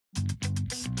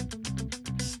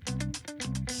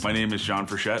My name is John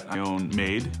Frechette. I own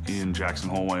Made in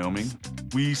Jackson Hole, Wyoming.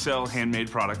 We sell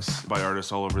handmade products by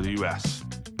artists all over the U.S.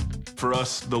 For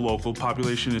us, the local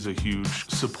population is a huge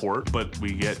support, but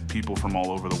we get people from all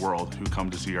over the world who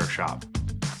come to see our shop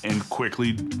and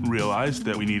quickly realized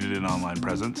that we needed an online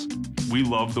presence. We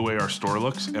love the way our store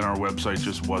looks, and our website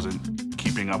just wasn't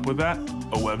keeping up with that.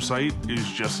 A website is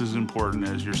just as important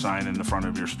as your sign in the front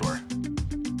of your store.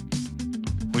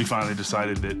 We finally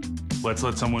decided that let's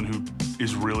let someone who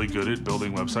is really good at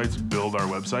building websites build our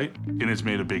website, and it's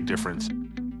made a big difference.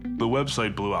 The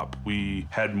website blew up. We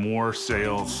had more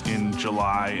sales in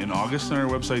July and August on our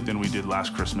website than we did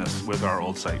last Christmas with our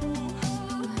old site.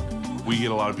 We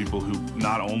get a lot of people who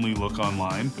not only look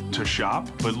online to shop,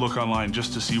 but look online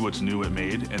just to see what's new at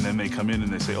Made, and then they come in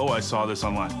and they say, oh, I saw this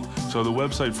online. So the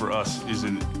website for us is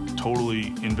a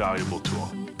totally invaluable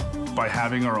tool. By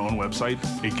having our own website,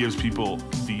 it gives people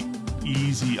the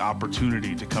easy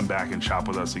opportunity to come back and shop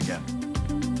with us again.